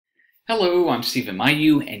Hello, I'm Stephen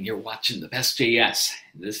Mayeux, and you're watching the Best JS.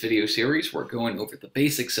 In this video series, we're going over the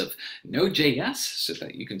basics of NodeJS so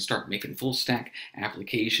that you can start making full-stack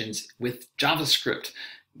applications with JavaScript,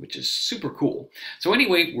 which is super cool. So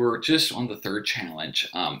anyway, we're just on the third challenge.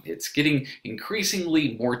 It's getting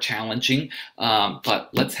increasingly more challenging, but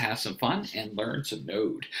let's have some fun and learn some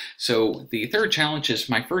Node. So the third challenge is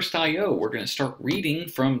my first I/O. We're going to start reading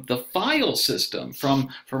from the file system, from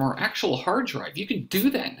our actual hard drive. You can do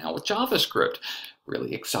that now with JavaScript.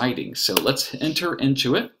 Really exciting. So let's enter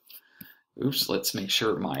into it. Oops, let's make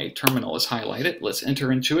sure my terminal is highlighted. Let's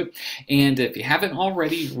enter into it. And if you haven't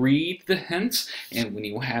already, read the hints. And when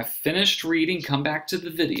you have finished reading, come back to the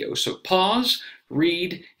video. So pause,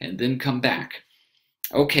 read, and then come back.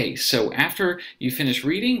 Okay, so after you finish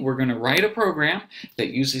reading, we're going to write a program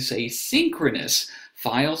that uses a synchronous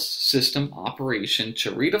file system operation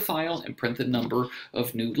to read a file and print the number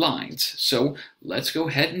of new lines. So let's go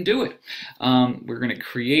ahead and do it. We're going to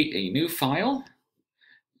create a new file.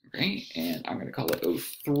 Okay, and I'm going to call it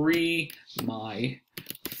 03 my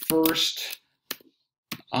first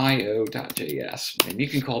io.js, and you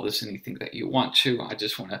can call this anything that you want to. I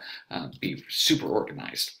just want to be super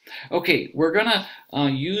organized. Okay, we're going to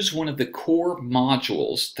use one of the core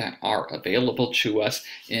modules that are available to us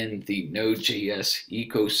in the Node.js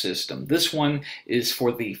ecosystem. This one is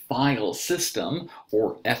for the file system,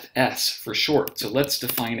 or FS for short. So let's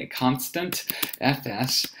define a constant,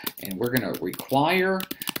 FS, and we're going to require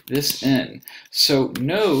this in. So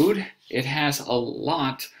Node, it has a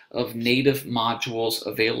lot of native modules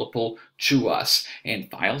available to us,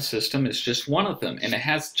 and file system is just one of them, and it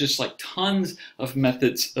has just like tons of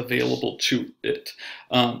methods available to it.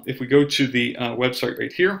 If we go to the website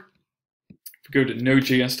right here, if we go to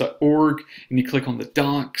nodejs.org and you click on the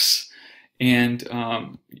docs and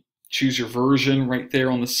choose your version right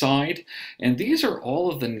there on the side, and these are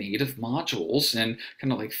all of the native modules and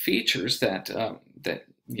kind of like features that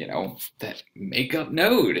that make up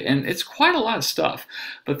Node, and it's quite a lot of stuff.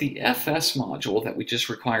 But the FS module that we just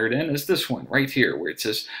required in is this one right here where it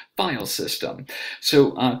says file system.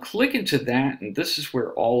 So click into that, and this is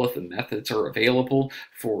where all of the methods are available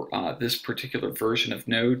for this particular version of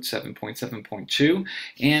Node 7.7.2.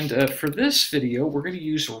 And for this video, we're going to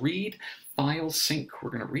use read file sync. We're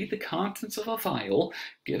going to read the contents of a file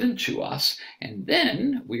given to us, and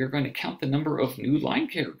then we are going to count the number of new line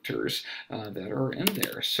characters that are in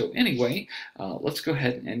there. So anyway, let's go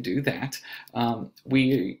ahead and do that.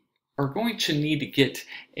 We are going to need to get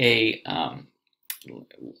a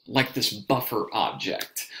like this buffer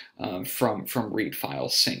object from read file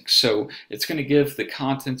sync. So it's going to give the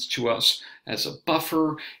contents to us as a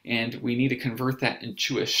buffer, and we need to convert that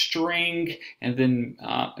into a string and then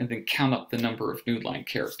count up the number of new line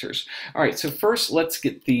characters. All right, so first let's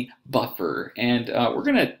get the buffer, and we're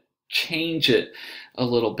going to change it a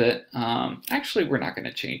little bit. Actually, we're not going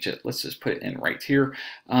to change it. Let's just put it in right here.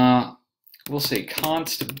 We'll say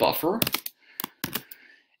const buffer.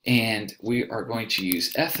 And we are going to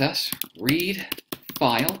use fs read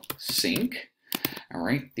file sync. All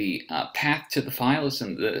right, the path to the file is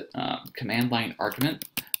in the command line argument.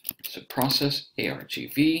 So process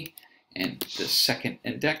argv and the second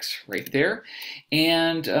index right there.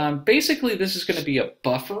 And basically this is going to be a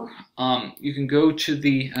buffer. You can go to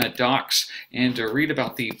the docs and read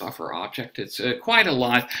about the buffer object. It's quite a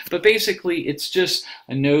lot, but basically it's just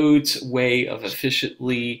a Node's way of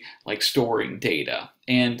efficiently like storing data.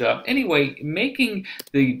 And anyway, making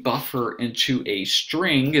the buffer into a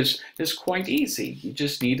string is quite easy. You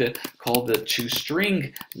just need to call the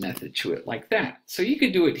toString method to it like that. So you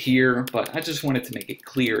could do it here, but I just wanted to make it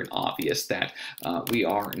clear and obvious that we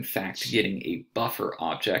are in fact getting a buffer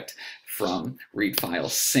object from read file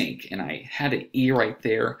sync. And I had an E right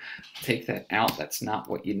there. Take that out. That's not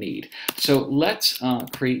what you need. So let's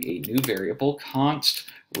create a new variable, const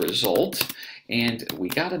result. And we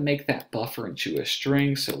got to make that buffer into a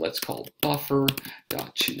string, so let's call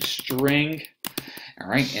buffer.toString. All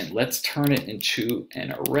right, and let's turn it into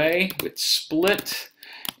an array with split.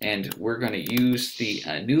 And we're going to use the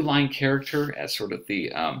new line character as sort of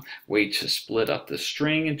the way to split up the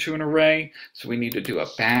string into an array. So we need to do a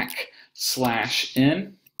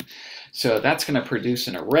 \n. So that's going to produce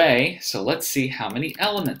an array. So let's see how many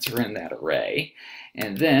elements are in that array.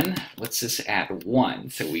 And then let's just add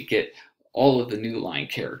 1 so we get all of the new line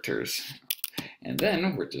characters. And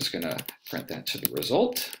then we're just going to print that to the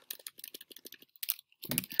result.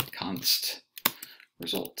 Const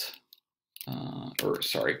result.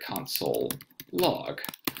 Console log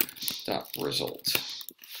dot result.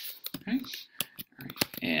 Okay. All right.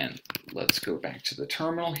 And let's go back to the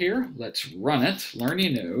terminal here. Let's run it.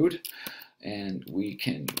 Learning Node. and we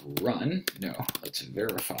can run. No, let's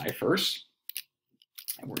verify first.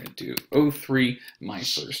 And we're going to do O3 my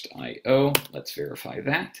first IO. Let's verify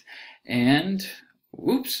that. And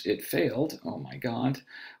whoops, it failed. Oh my God,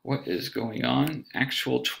 what is going on?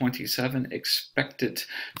 Actual 27, expected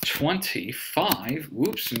 25.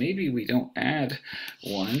 Whoops, maybe we don't add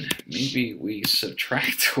one. Maybe we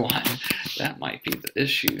subtract one. That might be the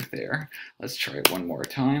issue there. Let's try it one more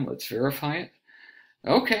time. Let's verify it.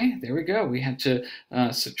 Okay, there we go. We had to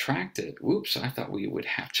subtract it. Whoops, I thought we would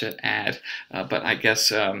have to add, but I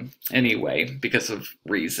guess anyway, because of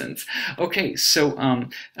reasons. Okay, so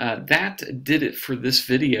that did it for this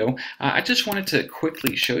video. I just wanted to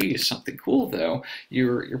quickly show you something cool, though.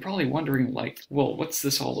 You're probably wondering, like, well, what's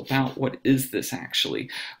this all about? What is this actually?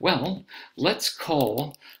 Well, let's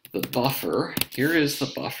call the buffer. Here is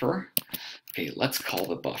the buffer. Okay, let's call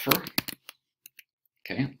the buffer.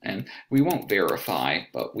 Okay, and we won't verify,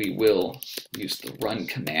 but we will use the run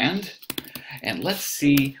command. And let's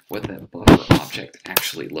see what that buffer object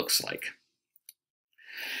actually looks like.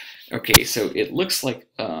 Okay, so it looks like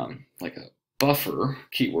a buffer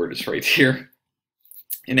keyword is right here.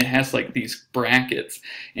 And it has like these brackets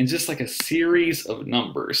and just like a series of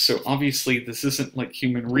numbers. So obviously this isn't like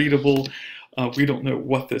human readable. We don't know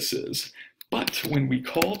what this is. But when we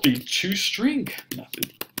call the toString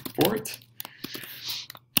method for it,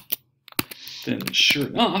 then sure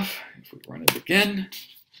enough, if we run it again,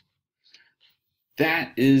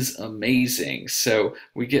 that is amazing. So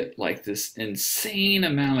we get like this insane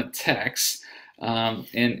amount of text,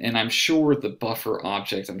 and I'm sure the buffer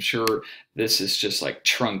object, I'm sure this is just like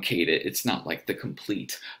truncated. It's not like the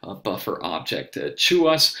complete buffer object to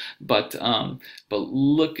us, but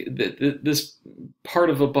look, this part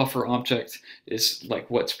of a buffer object is like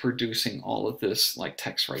what's producing all of this like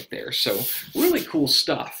text right there. So really cool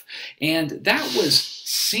stuff. And that was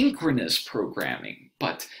synchronous programming,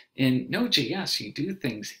 but in Node.js you do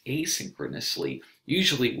things asynchronously,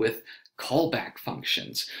 usually with callback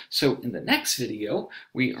functions. So in the next video,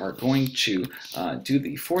 we are going to do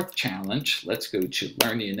the fourth challenge. Let's go to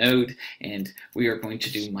Learn Your Node, and we are going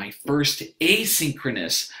to do my first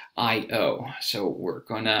asynchronous IO. So we're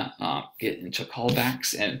gonna get into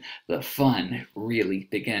callbacks, and the fun really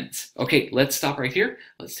begins. Okay, let's stop right here.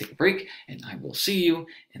 Let's take a break, and I will see you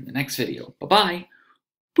in the next video. Bye-bye.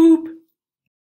 Boop.